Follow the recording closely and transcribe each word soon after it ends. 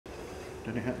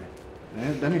Didn't he hit me?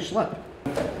 Didn't he slip?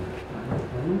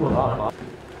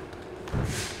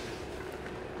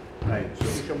 Right, so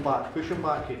push him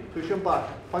back, Kaiden, push him back.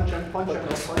 Punch in, punch in,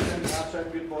 that's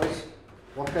it, good boy.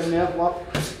 Work in there, work.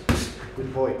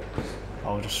 Good boy.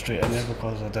 I was just straight in there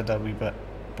because I did a wee bit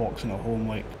boxing at home.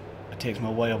 Like, it takes me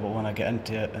a while, but when I get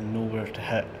into it and know where to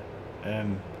hit,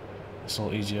 it's a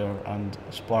lot easier, and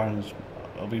sparring's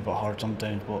a wee bit hard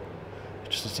sometimes, but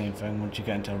it's just the same thing. Once you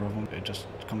get into a rhythm, it just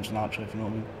comes naturally, if you know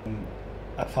what I mean.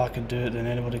 If I can do it, then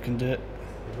anybody can do it.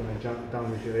 You're going to jump down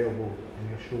with your elbow and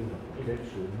your shoulder, okay?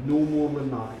 So no more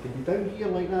than that. It can be down here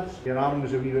like this. Your arm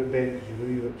was a wee bit bent because you were a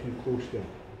wee bit too close to him.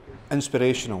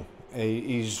 Inspirational.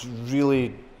 He's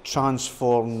really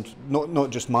transformed not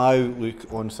just my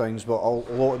outlook on things, but a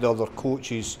lot of the other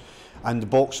coaches and the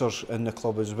boxers in the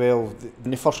club as well.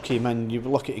 When he first came in, you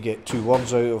were lucky to get 2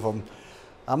 words out of him.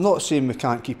 I'm not saying we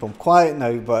can't keep him quiet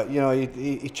now, but you know,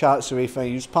 he chats away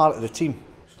fine. He's part of the team.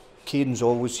 Kaiden's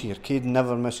always here. Kaiden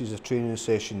never misses a training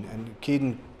session, and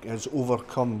Kaiden has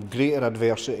overcome greater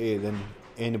adversity than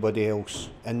anybody else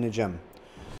in the gym.